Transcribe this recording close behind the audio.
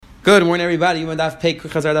Good morning, everybody. You daf pei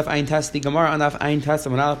kuchazar daf ein tas. The Gemara on daf ein tas.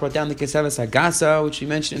 When Allah brought down the kesevas hagasa, which we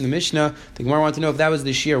mentioned in the Mishnah, the Gemara wanted to know if that was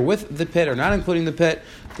the shear with the pit or not including the pit.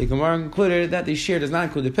 The Gemara concluded that the shear does not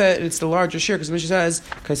include the pit. It's the larger shear because the Mishnah says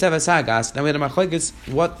kesevas hagas. Now we had a machlokes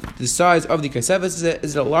what the size of the kesevas is.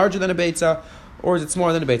 Is it larger than a beitza? Or is it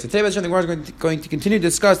smaller than a beitza? Today, the Gemara is going to continue to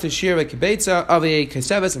discuss the shear of a beitza of a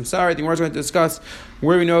kesevas. The Gemara is going to discuss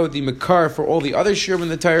where we know the makar for all the other shear in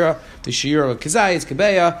the Torah, the shear of kezayis,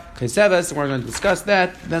 kebeya, kesevas. We're going to discuss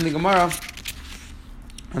that. Then the Gemara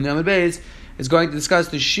on the other base is going to discuss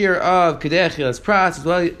the shear of kedei achilas pras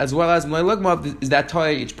as well as malay lugma. Is that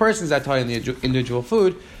tie each person? Is that tie in the individual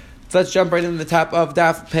food? So let's jump right into the top of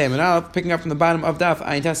daf pem and aleph, picking up from the bottom of daf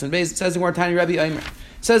ayin tas and base. It says the Gemara Tani Rabbi Aimer.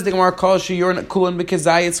 Says the Gemara, "Kol shiurin kulan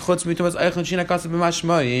b'kezayis chutz mitumas eichlin shina kasab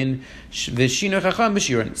b'mashmoyin v'shina chacham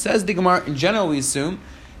b'shiurin." Says the Gemara, in general, we assume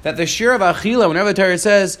that the shear of achila, whenever the Torah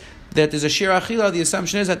says that there's a shear achila, the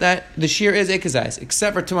assumption is that the shear is a kezayis,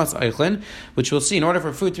 except for tumas eichlin, which we'll see. In order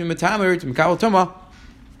for food to be metamer, to mikabel tumah,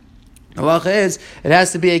 the halacha is it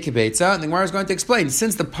has to be a kibeitza, and the Gemara is going to explain.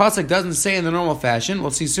 Since the pasuk doesn't say in the normal fashion,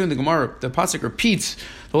 we'll see soon. The pasuk repeats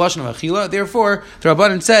the lashon of achila. Therefore, the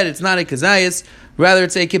Rabbanan said it's not a kezayis, rather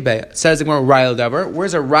it's a kibeya. Says the Gemara, raya davar.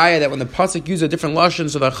 Where's a raya that when the pasuk used a different lashon,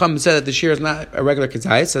 so the Chacham said that the shear is not a regular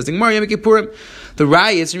kezayis? Says the Gemara, Yom Kippurim. The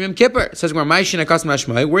raya is from Yom Kippur. Says the Gemara, ma'ishin akas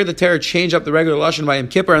mashmai. Where the Torah changed up the regular lashon by Yom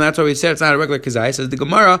Kippur, and that's why we said it's not a regular kezayis. Says the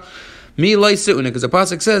Gemara, mi loy su'una, because the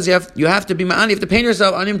pasuk says you have to be ma'ani, you have to pain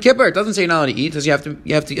yourself on Yom Kippur. It doesn't say you're not allowed to eat. It says you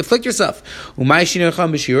have to afflict yourself. So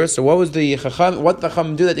what was the Chacham? What the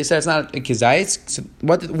Chacham do that they said it's not a kezayis? So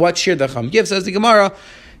what shear the Chacham give? Says the Gemara,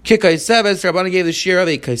 Kikaisevetz, Rabbanan gave the shear of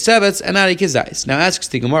a kaisevetz and not a kizais. Now asks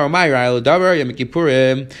the Gemara, my raya l'davar Yom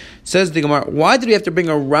Kippurim. Says the Gemara, why did we have to bring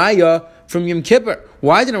a raya from Yom Kippur?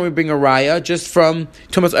 Why didn't we bring a raya just from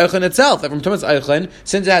Tumas Eichlin itself? That from Tumas Eichlin,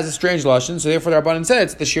 since it has a strange lashon, so therefore the Rabbanan said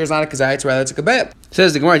the shear is not a kizais, rather it's a kabeh.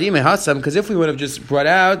 Says the Gemara, Dime Hassam, because if we would have just brought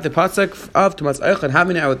out the pasuk of Tumas Eichlin,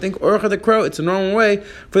 having I would think Orcha the crow, it's a normal way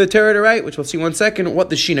for the Torah to write, which we'll see in 1 second what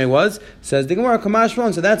the shine was. Says the Gemara, Kamash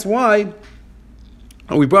Ron, so that's why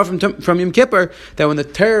we brought from Yom Kippur that when the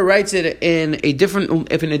Torah writes it in a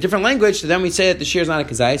different language, so then we say that the shear is not a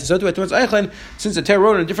kezayis. So to Tumas Eichlin, since the Torah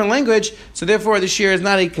wrote in a different language, so therefore the shear is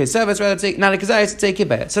not a keseves, rather it's not a kezayis, it's a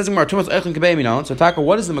kibbeh. It says in Gemara, Tumas Eichlin kibbeh minon. So Taka,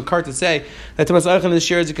 what is the makar to say that Tumas Eichlin the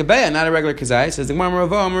shear is a kibbeh, not a regular kezayis? Says the Gemara,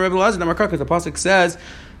 Ravo, Rebbe Lazar, the makar, because the pasuk says,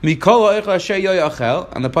 Mikol Eichel Asher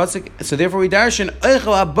Yoyachel, and the pasuk. So therefore, we darshan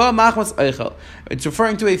Eichel Abba Machmas Eichel. It's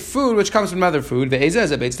referring to a food which comes from other food. Ve'ezeh is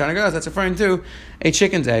a beit tarnagas. That's referring to a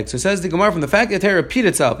chicken's egg. So it says the Gemara, from the fact that it repeat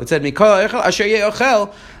itself, it said Mikol Eichel Asher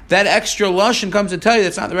Yoyachel. That extra lashon comes to tell you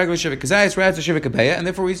that's not the regular shivik kazayis, rather it's a shivik kabeya, and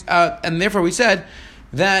therefore we said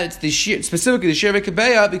that it's the shear, specifically the shivik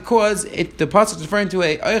kabeya, because the pasuk is referring to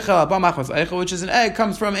a Eichel Abba Machmas Eichel, which is an egg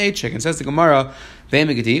comes from a chicken. It says the Gemara,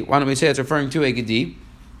 Ve'emegedi. Why don't we say it's referring to a gedi?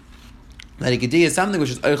 That a gedi is something which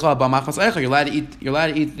is eichel b'machmas eichel. You're allowed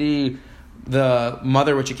to eat the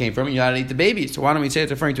mother which it came from, and you're allowed to eat the baby. So why don't we say it's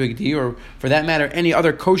referring to a gedi, or for that matter, any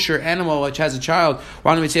other kosher animal which has a child?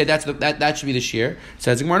 Why don't we say that should be the shear? It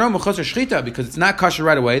says no mechosar shchita, because it's not kosher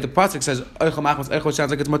right away. The pasuk says eichel machmas eichel, sounds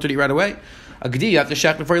like it's mutter to eat right away. A gedi you have to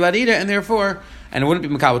shecht before you're allowed to eat it, and therefore. And it wouldn't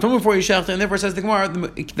be makabel tumah before you shecht, and therefore says the Gemara,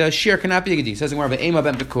 the shear cannot be a gedi. Says the Gemara, ve'ema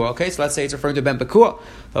ben pekua. Okay, so let's say it's referring to ben pekua.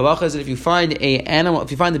 The halacha is that if you find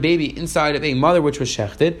the baby inside of a mother which was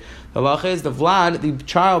shechted, the halacha is the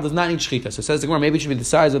child does not need shechita. So says the Gemara, maybe it should be the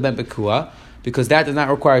size of ben pekua, because that does not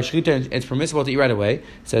require shechita, and it's permissible to eat right away.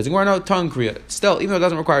 Says the Gemara, no, tongue kriya. Still, even though it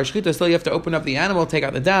doesn't require shechita, still you have to open up the animal, take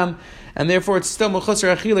out the dam, and therefore it's still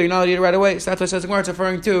mechusar achila, you're not allowed to eat it right away. So that's why says the Gemara, it's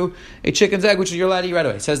referring to a chicken's egg, which you're allowed to eat right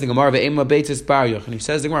away. Says the Gemara, ve'ema beitzis bar yoch. And he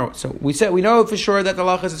says the Gemara, so we know for sure that the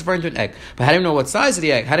halacha is referring to an egg. But how do you know what size of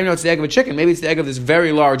the egg? How do you know it's the egg of a chicken? Maybe it's the egg of this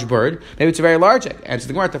very large bird. Maybe it's a very large egg. And so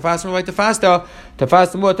the Gemara, tafastim like tafasta,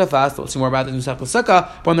 tafastim. We'll see more about this in Sefla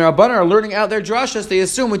Sukkah. But when the Rabbanan are learning out their drashas, they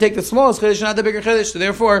assume we take the smallest chiddush, not the bigger chiddush. So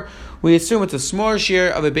therefore, we assume it's a smaller shear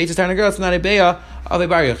of a beitzis tarnagas, not a beya of a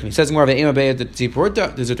bar yoch. He says more of a ema beya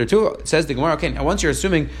tzipurta. There's a two. It says the Gemara. Okay, now once you're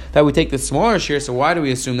assuming that we take the smaller shear, so why do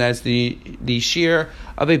we assume that it's the shear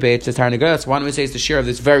of a beitzis tarnagas? Why don't we say it's the shear of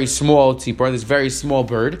this very small tzipur, this very small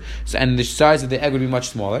bird, and the size of the egg would be much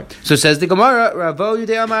smaller? So says the Gemara, Ravo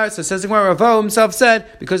Yudei Amar. So says the Gemara, Ravo himself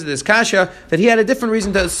said, because of this kasha, that he had a different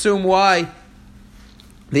reason to assume why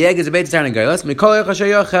the egg is a beitzis tarnagas. Mikol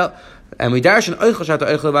Eichel Yochel. And we darshan oichel shat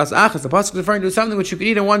oichel vas achas. The pasuk is referring to something which you could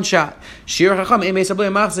eat in one shot. Shir chacham emei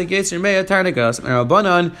sabliya machzik yetzer meya tarnagas. And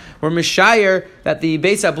Rabbanan were mishayer that the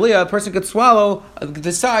beis abliya, a person could swallow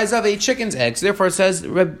the size of a chicken's egg. So therefore, says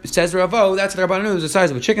Ravo, that's what Rabbanan knew, the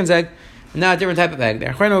size of a chicken's egg. and not a different type of egg. The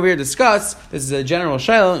Achronim over here discuss, this is a general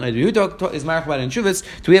shayla, and Yehuda is marked about in Shuvas,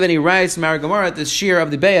 do we have any rights in Gemara that the shear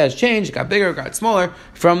of the Beya has changed, it got bigger, it got smaller,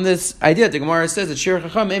 from this idea that the Gemara says that shear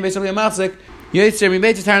Chacham ain't basically a machzik, Yetzer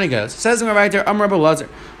Mibeit Tarnigas. Says in right there, Amar Belazar.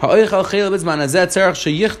 Ha'oichal Chayil Bizman Azet Tzarech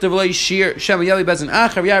Sheyichtav Lo Shir Shem Yali Bezin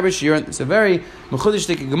Achav Yaber Shir. It's a very mechudish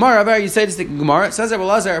Gemara. Very you say this Gemara. It says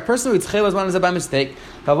Belazar, a person who eats Chayil Bizman Azet by mistake.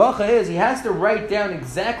 Halacha is he has to write down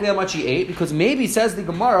exactly how much he ate because maybe says the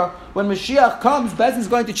Gemara when Mashiach comes, Bezin is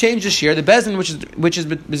going to change the shir. The Bezin, which is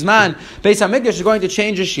Bizman Beis Hamikdash, is going to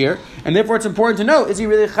change the shir, and therefore it's important to know: is he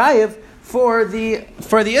really chayiv for the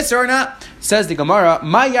Isser or not? Says the Gemara,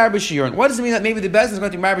 my Yarba Shiurin. What does it mean that maybe the Bezdin is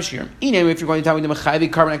going to be Yarba Shiurin? If you're going to tell me the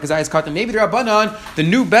Mechavi Carbon Kazayas Katan, maybe the Rabbanon, the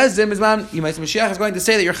new Bezdin, Mashiach is going to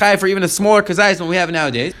say that you're Chayiv for even a smaller Kazayas than we have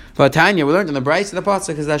nowadays. But Tanya, we learned in the Bryce of the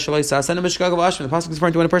Pasuk is that Shalai Sasan and Mishkag of Ashman. The Pasuk is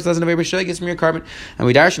referring to when a person doesn't have a Shai gets from your carbon. And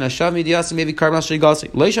we darshan Hashav Midiasi maybe carbon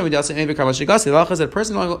Shigasi. Leisha Midiasi maybe carbon Shigasi. The Lach is that a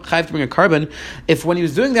person only Chayiv to bring a carbon. If when he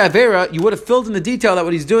was doing the Avera, you would have filled in the detail that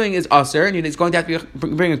what he's doing is Aser and he's going to have to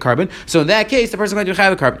bring a carbon. So in that case, the person is going to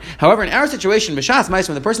Chayiv a carbon. However, in our situation, B'Shas Ma'is,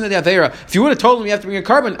 when the person did the Avera, if you would have told him you have to bring a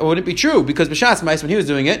carbon, it wouldn't be true because B'Shas Ma'is, when he was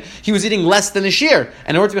doing it, he was eating less than a shear.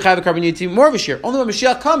 And in order to be Chayiv a carbon, you need to eat more of a shear. Only when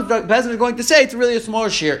Mashiach comes, the Bezin is going to say it's really a smaller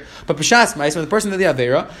shear. But B'Shas Ma'is, when the person did the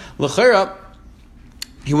Avera, L'chera,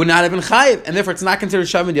 he would not have been chayiv, and therefore it's not considered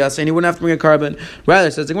shav midyasa, and he wouldn't have to bring a carbon.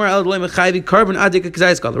 Rather, says the Gemara, carbon adik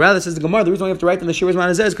kazayis. Rather, says the Gemara, the reason we have to write down the shir man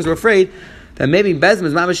is because we're afraid that maybe Bezim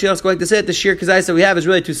is Mashiach is going to say that the shir kazayis that we have is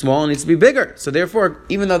really too small and needs to be bigger. So therefore,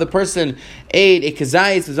 even though the person ate a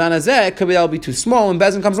kazayis zanazeh, it could be that'll be too small. When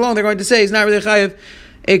Bezim comes along, they're going to say he's not really chayiv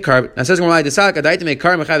a carbon. Now says Gemara, the salak adai to make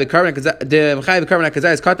carbon chayiv carbon the chayiv carbon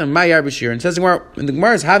kazayis katan ma'yar b'shir. And says the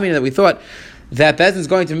Gemara is having that we thought that Bezin is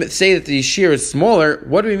going to say that the shear is smaller.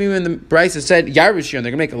 What do we mean when the Brisa said Yarba shear and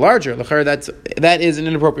they're going to make it larger? That is an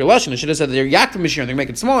inappropriate lashon. It should have said that they're Yaktim shear and they're going to make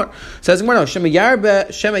it smaller. Says no, Shema Yarba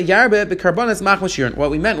b'karbanas machma shear.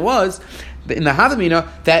 What we meant was in the Havamina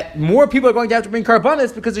that more people are going to have to bring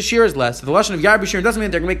karbanis because the shear is less. So the lashon of Yarba shear doesn't mean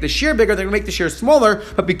they're going to make the shear bigger. They're going to make the shear smaller.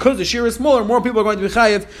 But because the shear is smaller, more people are going to be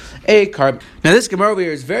chayiv a carbon. Now this Gemara over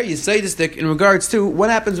here is very yisaidistic in regards to what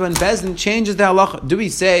happens when Bezin changes the halacha. Do we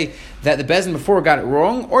say that the Bezin before got it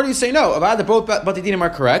wrong, or do you say no? About the both Batidinim are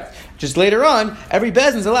correct. Just later on, every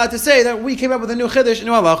Bezin is allowed to say that we came up with a new chiddush, a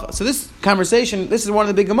new halacha. So this conversation, this is one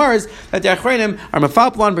of the big Gemaras that the Achronim are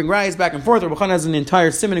mefalplan, bring rayas back and forth. Rabbi Chana has an entire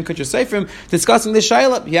siman in Kutra Seifrim discussing this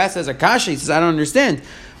shayla. He asks as a kasha, he says, I don't understand.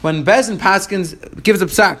 When Bezin Paskins gives a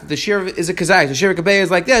psak, the shear is a kazayis, the shear kabeh is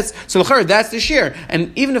like this, so l'chur, that's the shear.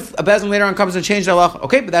 And even if a Bezin later on comes and changes the halacha,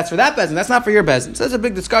 okay, but that's for that Bezin, that's not for your Bezin. So that's a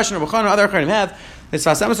big discussion Rabbi Chana and other Achronim have. This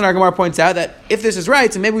Vasamas and Gemara points out that if this is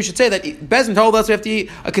right, so maybe we should say that Bezin told us we have to eat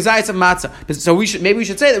a kazayis of matzah. So maybe we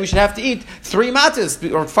should say that we should have to eat 3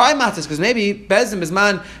 matzahs or 5 matzahs because maybe Bezin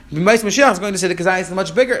Bisman B'mais Mashiach is going to say the kazayis is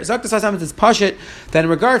much bigger. Zaktas Vasamas is pashit that in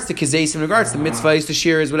regards to kazayis, in regards to mitzvahs, to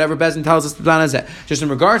shears, whatever Bezin tells us to just in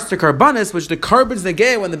regards to karbanis, which the carbons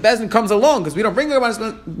negay when the Bezin comes along because we don't bring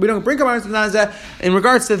karbanis in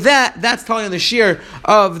regards to that, that's telling on the shear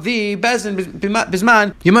of the Bezin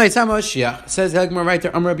Bisman Yemais HaMashiach. Says right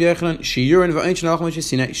there, Amr Rabbi Yochanan, Shiurin v'Einchin Alachim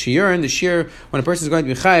Shesina. Shiurin, the shear when a person is going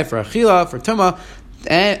to be chayav for achila, for tuma,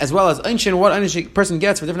 and as well as Einchin, what a person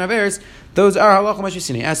gets for different averes, those are halachim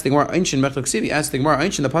Shesina. Ask the Gemara Einchin Mechlok Sivi. Ask the Gemara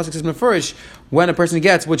Einchin. The pasuk says mefurish when a person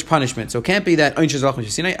gets which punishment. So it can't be that Einchin is Alachim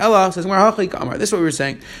Shesina. Ella says Gemara Hachli Kamar. This is what we were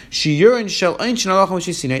saying. Shiurin shel Einchin Alachim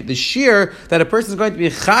Shesina. The shear that a person is going to be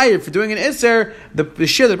chayav for doing an iser, the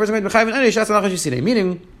shear that a person is going to be chayav in Einchin, that's Alachim Shesina.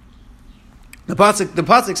 Meaning, the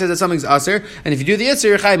pasuk says that something's aser, and if you do the iser,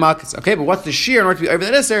 you're chay malchus. Okay, but what's the shear in order to be over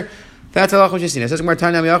that iser? That's halachah shesina. It says Gemara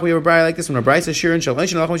Tanya Miyach. We have a brayah like this one. A brayah says shear and shal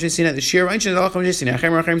einchin halachah shesina. The shear einchin halachah shesina.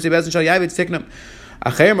 Achem rachem say bezin shal yavit tiknam.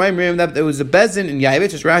 Achem rachem that there was a bezin in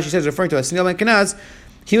Yavit. Just Rashi says referring to a Snil ben Kenaz.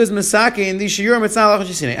 He was Masake in the Shiurim. It's not halachah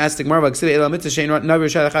shesina. Ask the Gemara. Ask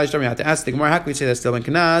the Gemara. How can we say that still ben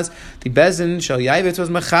Kenaz? The bezin shal Yavit was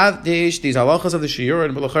machadish. These halachas of the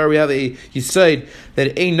Shiurim. But we have a yisaid that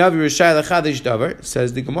a navi rishai lachadish davar.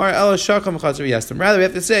 Says the Gemara. Ela shacham chatzar yastim. Rather, we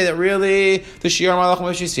have to say that really the Shiurim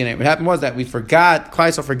halachah shesina. What happened was that we forgot.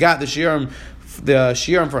 Klaisel forgot the Shiurim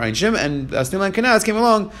for Einshim, and Snil ben Kenaz came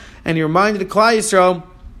along and he reminded the Klal Yisrael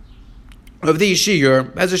of the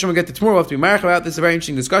Shiur. As Hashem will get to tomorrow, we'll have to be married about this. Is a very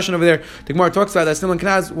interesting discussion over there. The Gemara talks about that Snil ben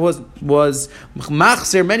Kenaz was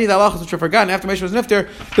machzir many of the halachas which were forgotten after Moshe was nifter.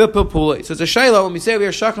 So it's a shayla when we say we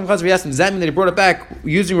are shakam chazar yasim. Does that mean that he brought it back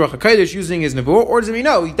using Ruach HaKodesh, using his nevuah, or does it mean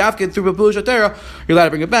no? He dafked through Bepul Shatera. You're allowed to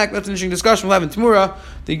bring it back. That's an interesting discussion. We'll have in tomorrow.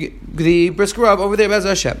 The brisker Rav over there, Bez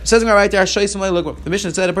Hashem says right there. The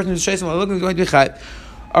Mishnah said a person who's shaysim looking is going to be chayv.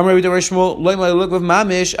 Says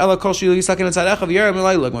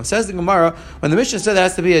the Gemara, when the Mishnah said that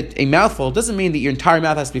has to be a mouthful, it doesn't mean that your entire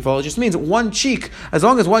mouth has to be full. It just means one cheek. As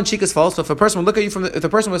long as one cheek is full, so if a person would look at you if the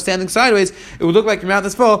person was standing sideways, it would look like your mouth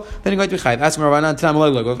is full, then you're going to be chayiv. Ask Rabbanan Tanam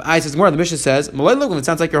Malay Lugov. I says Gemara, the Mishnah says Malay Lugov. It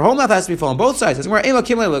sounds like your whole mouth has to be full on both sides. Says Gemara, Ema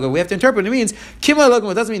Kim Malay Lugov. We have to interpret. It means Kim Malay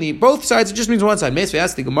Lugov. It doesn't mean both sides. It just means one side. Meis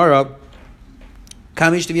ask the Gemara,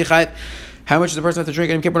 Kamish to be chayiv. How much does the person have to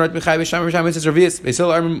drink? And Kippur not B'chai B'Sham B'Sham B'Sham Revius.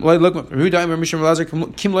 Beisil Arm Loy Lugma. Rehuda Imar Misham Lazar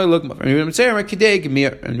Kim Loy Lugma. And Rehuda Mseir Kidei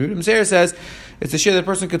Gemir. And Rehuda Mseir says it's a shear that a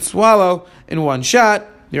person could swallow in one shot.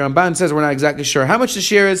 The Ramban says we're not exactly sure how much the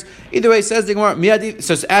shear is. Either way, says the Gemara.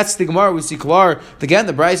 So asks the Gemara, we see Klar. Again,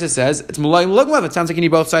 the Brisa says it's Malayim Lugmav. It sounds like you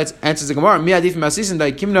need both sides. Answers the Gemara. Miadif Masisin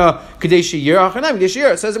Dai Kimna Kadeshi Yer Achanam Kadeshi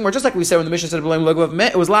Yer. It says the Gemara just like we said when the Mishnah said Malayim Lugmav.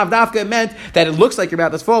 It was Lav Dafka. It meant that it looks like your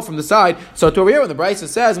mouth is full from the side. So to over here, when the Brisa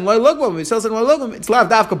says Malayim Lugmav, when we still said Malayim Lugmav, it's Lav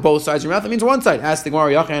Dafka both sides of your mouth. It means one side. Asks the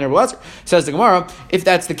Gemara Yachan or Blazer. Says the Gemara, if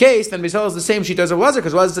that's the case, then Beisel is the same sheet as a Blazer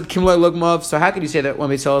because Blazer said Kimla Lugmav. So how could you say that when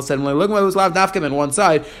Beisel said Malayim Lugmav, it was Lav Dafka and one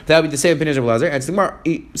side? That would be the same. Opinion of Lazar, and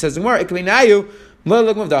says the Gemara, it can be nayu. No,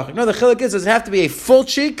 the chiluk is, does it have to be a full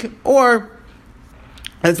cheek, or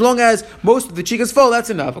as long as most of the cheek is full,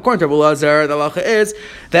 that's enough. According to Lazar, the halacha is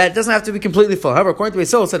that it doesn't have to be completely full. However, according to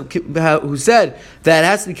Beisol, who said that it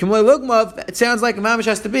has to be kimlei lugmav, it sounds like a mamish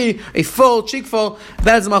has to be a full cheek full.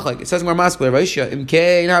 That is the machlek. It says more masculine.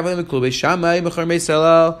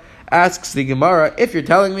 Asks the Gemara, if you're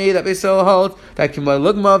telling me that Beisil holds that Kimlei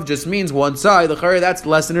Lugmav just means one side, the Chari, that's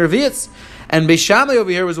less than Revius. And Beishamai over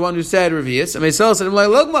here was one who said Revius, and Beisil said Kimlei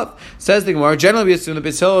Lugmav. Says the Gemara, generally we assume that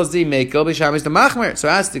Beisil is the Mekel, Beishamai is the Machmer. So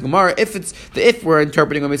ask the Gemara, if we're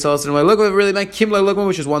interpreting when Beisil said Kimlei Lugmav, it really meant Kimlei Lugmav,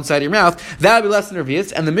 which is one side of your mouth, that would be less than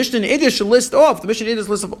Revius. And the Mishnah in Yiddish should list off, the Mishnah in Yiddish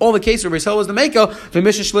lists off all the cases where Beisil was the Mekel, the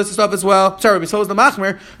Mishnah should list this off as well. Sorry, Beisil was the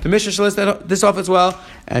Machmer, the Mishnah should list this off as well.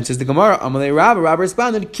 And says the Gemara, Amalei Rabba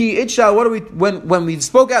responded, Ki Itcha, what do we, when we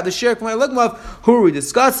spoke out the Shir Kimlei Lugmav, who are we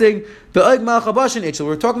discussing? The Oig Mal Chabashin Itchel.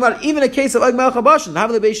 We're talking about even a case of Oig Mal Chabashin.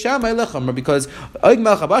 Have the Beis Shammai lechamra, because Oig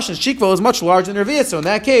Mal Chabashin's cheekful is much larger than Revius. So in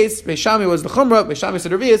that case, Beis Shammai was the Chumra, Beis Shammai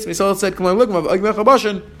said Revius, Beis Hillel said Kimlei Lugmav, Oig Mal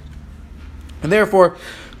Chabashin. And therefore,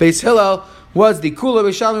 Beis Hillel was the Kula,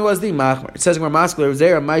 Beis Shammai was the Machmer. It says in Ramaskel,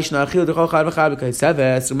 Zera, Maishna Achil Dechol Chad V'Chad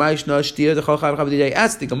B'Kaiseves, Maishna Shtia Dechol Chad V'Chad B'Didei.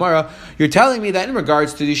 Ask the Gemara, you're telling me that in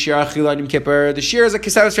regards to the Shir Achil Adim Kippur, the Shir is a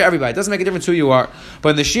Kaiseves for everybody. It doesn't make a difference who you are. But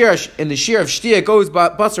in the Shir of Shtia, it goes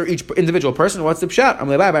Basar each individual person. What's the Pshat? I'm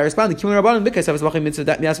like, I respond, Kimler Rabbanon, B'Kaiseves V'Chim Mitzvah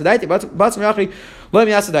Miasvadaiti, Basar Yachi, Lo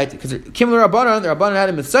Miasvadaiti. Because Kimler Rabbanon, the Rabbanon had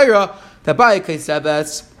a Mitzvah, that by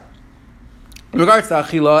Kaiseves, in regards to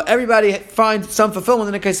Achila, everybody finds some fulfillment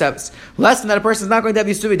in a Kaiseves. Less than that, a person is not going to have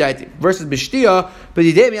Yisuvi Daiti. Versus B'Shtia, but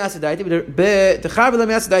in regards to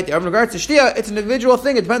Shtia, it's an individual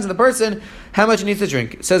thing. It depends on the person, how much he needs to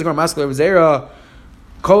drink. It says, you're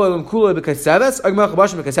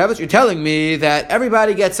telling me that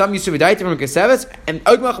everybody gets some Yisuvi Daiti from a Kaiseves, and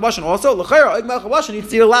Ogmel Chabashin also? Ogmel Chabashin needs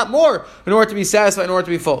to eat a lot more in order to be satisfied, in order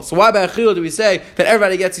to be full. So why by Achila do we say that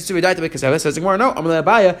everybody gets Yisuvi Daiti from a Kaiseves? Says the Gemara, no. Amalei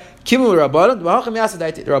Abaya, Kimul Rabbanon, the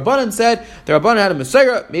Rabbanon said, the Rabbanon had a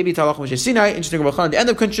Messiah, maybe Talach Moshe Sinai, interesting Rabbanon, the end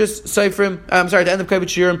of Kunshis Seifrim, the end of Kavit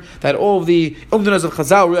Shirim, that all of the Umdunas of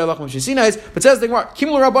Chazal, Ru'alach Moshe Sinai, but says the Gemara,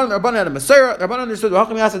 Kimul Rabbanon, the Rabbanon had a Messiah, the Rabbanon understood,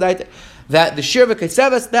 that the Shir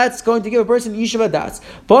V'Kaiseves, that's going to give a person Yeshiva Das.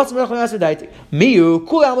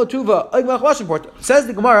 Says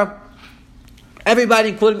the Gemara, everybody,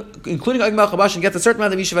 including Oig Mal Chabashin, gets a certain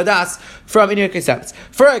amount of Yeshiva Das from Inyan Kaiseves.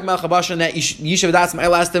 For Oig Mal Chabashin, that Yeshiva Das might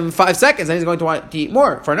last him 5 seconds, and he's going to want to eat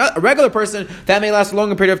more. For a regular person, that may last a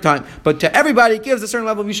longer period of time. But to everybody, it gives a certain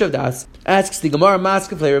level of Yeshiva Das. Asks the Gemara,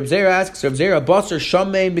 Maskef, Reb Zera asks, Reb Zera, Basar,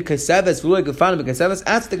 Shamein, B'Kaiseves, V'loi, Gefan, B'Kaiseves.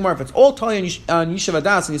 Asks the Gemara, if it's all telling on Yeshiva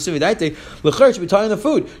Das and Yisuvi Daite, L'cher should be telling the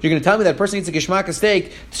food. You're going to tell me that a person eats a Geshmaka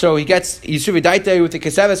steak, so he gets Yisuvi Daite with the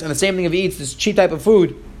Kaiseves, and the same thing if he eats this cheap type of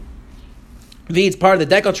food. If he eats part of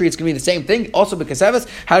the decal tree, it's going to be the same thing. Also, B'Kaiseves,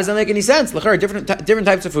 how does that make any sense? L'cher, different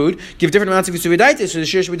types of food give different amounts of Yisuvi Daite, so the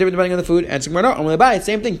shir should be different depending on the food. And it's going to buy it.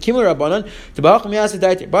 Same thing. Kimur Rabbanon, T'ba'achim Yasa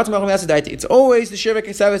Daite, B'atzim Achim Yasa Daite. It's always the shir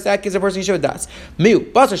B'Kaiseves that gives a person Yeshiva Das. Miu,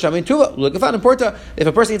 Basar Shamin Tuva, L'gefan and Porta. If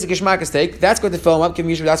a person eats a Geshmaka steak, that's going to fill him up, give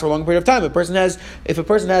him Yeshiva Das for a long period of time. If a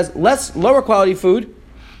person has lower quality food,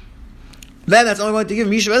 then that's only going to give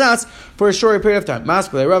him Yeshiva Das for a short period of time.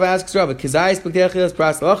 Maskele, Rav asks Rav, Kizayis B'Ktei Achilas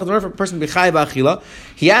Pras L'Ach. In order for a person to be Chai B'Achila,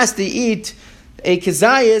 he has to eat a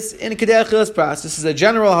Kizayis in a Kedei Achilas Pras. This is a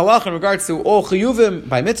general halach in regards to all Chiyuvim,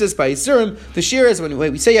 by mitzvahs, by Yisurim. The shir is, when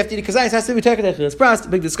we say you have to eat a Kizayis, it has to be Kedei Achilas Pras. The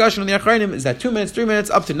big discussion on the Achrayim is that 2 minutes, 3 minutes,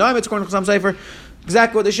 up to 9 minutes, according to Chasam Sefer.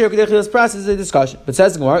 Exactly what the shir Kedei Chilas Pras is a discussion. But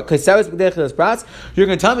says the Gemara, Keseves Kedei Chilas Pras, you're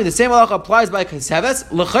going to tell me the same halacha applies by Keseves,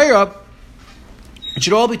 L'chayra, it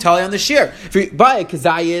should all be tali on the shear. If you buy a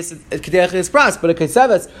kazayis, it's kedei chilas pras, but a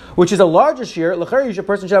keseves, which is a larger shear, l'chari, a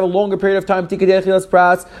person should have a longer period of time to kedei chilas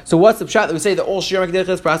pras. So what's the pshat that we say the all shear on kedei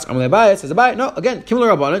chilas pras? I'm going to buy it. Says buy it. No, again, kimul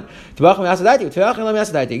rabbanan.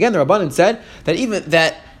 Again, the rabbanan said that even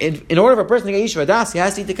that. In order for a person to get yishuv adas, he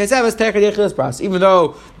has to eat the keseves ter kedei chilas pras. Even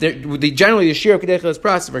though generally the shear of kedei chilas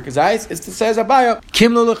pras for kazayis is to say as abaya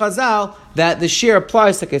kimlu lechazal that the shear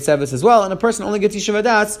applies to keseves as well, and a person only gets yishuv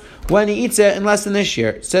adas when he eats it in less than this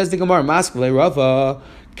shear. Says the Gemara, maskvle rava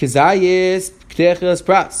kazayis kedei chilas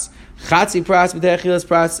pras. Chatzi pras b'derech chilas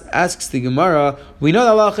pras. Asks the Gemara, we know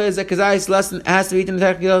the halacha is that kazayis less than has to be eaten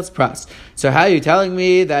b'derech chilas pras. So how are you telling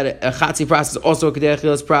me that a chatzi pras is also a kedei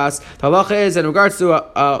chilas pras? The halacha is in regards to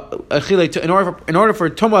a chile, in order for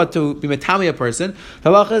tumah to be metami a person, the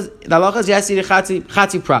halacha is you have to eat a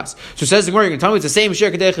chatzi pras. So says the Gemara, you're going to tell me it's the same share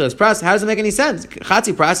kedei chilas pras? How does it make any sense?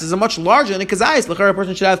 Chatzi pras is a much larger than a kazayis. A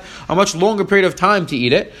person should have a much longer period of time to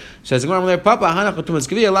eat it. Says the Gemara, Papa hanach tumas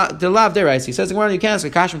kaviyah the lav derais. He says the Gemara, you can't ask a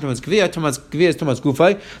kash from tumas kaviyah. Tumas kaviyah is tumas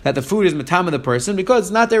gufay, that the food is metama the person because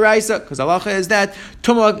it's not deraisa. Because halacha is that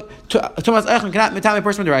tumas echem cannot metame a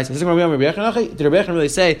person with deraisa. Did Rabbi Yechon really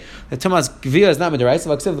say that tumas kaviyah is not deraisa?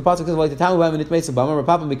 Like the pasuk says like the tamu b'am and it makes a bummer.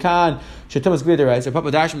 Papa mikan should tumas kaviyah deraisa.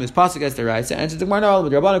 Papa dashim is pasuk as deraisa. And says the Gemara, no,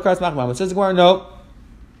 but Rabbanan cross machmam. Says the Gemara, no.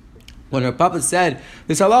 When our Papa said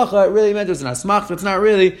this halacha, it really meant it was an asmach, but it's not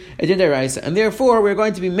really a din deraisa, and therefore we're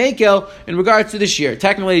going to be mekel in regards to this year.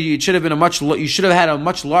 Technically, you should have had a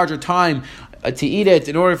much larger time to eat it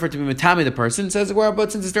in order for it to be metami the person. Says the Gemara,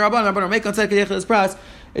 but since it's derabbanan, I'm going to make on kedei chilas pras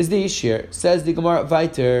is the shear. Says the Gemara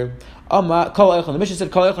weiter. The Mishnah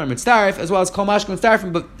said kol eichel are mitzdarif as well as kol mashke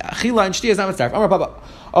mitzdarif, but achila and shtia is not mitzdarif. Amar Papa.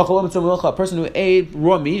 A person who ate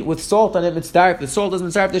raw meat with salt on it, mitzdarif. The salt doesn't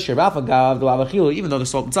mitzdarif this year. Even though the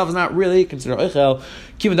salt itself is not really considered eichel,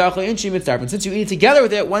 and since you eat it together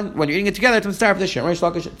with it, when you're eating it together, it's mitzdarif this year.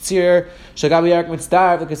 Says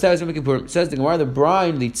the Gemara, the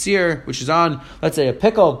brine, the tzir, which is on, let's say, a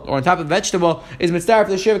pickle or on top of a vegetable, is mitzdarif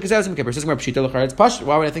this year because says the Gemara pshita it's pashut.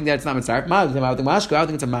 Why would I think that it's not mitzdarif? I would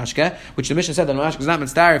think it's a mashke, which the Mishnah said that a mashke is not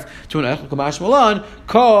mitzdarif to an eichel kamash malan.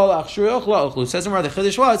 Kol achshur ochla. Says the Gemara, the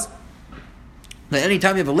chiddush was that any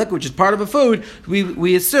time you have a liquid which is part of a food,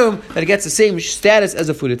 we assume that it gets the same status as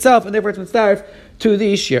a food itself, and therefore it's mitzdarif to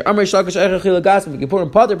the shear. Amr shlakish achila gasam. Kippur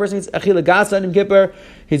and potter. Person eats achila gasam in Kippur,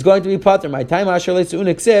 he's going to be potter. My time asher leitz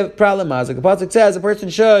uniksiv problem mazik. The pasuk says a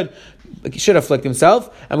person should afflict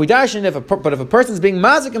himself, and we darshan but if a person's being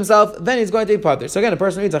mazik himself, then he's going to be potter. So again, a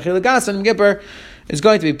person who eats achila gasam in Kippur is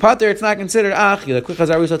going to be potter. It's not considered achila. Quick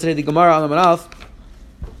chazar we saw today the Gemara on the Manaf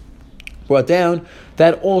brought down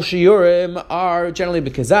that all shiurim are generally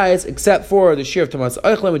b'kazayis, except for the shiur of Tumas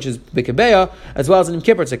Oichlin, which is b'kabeya, as well as in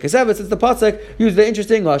Kippur it's a kasevis. It's the pasuk used the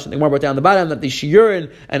interesting English. The Gemara brought down the bottom that the shiurin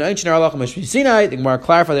and einchin are halacha mishvi sinai. The Gemara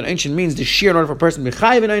clarified that einchin means the shiur in order for a person to be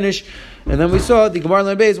chayiv in einish. And then we saw the Gemara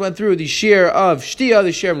Lein Beis went through the shiur of shtia,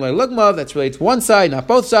 the shiur of Lein Lugmav. That's related to one side, not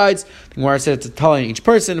both sides. The Gemara said it's a tali in each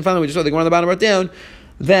person. And finally, we just saw the Gemara on the bottom brought down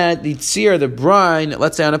that the tzir, the brine,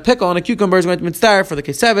 let's say on a pickle and a cucumber is going to be mitzdarif for the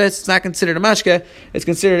keseves. It's not considered a mashke. It's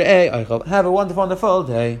considered a eichel. Have a wonderful, wonderful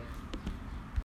day.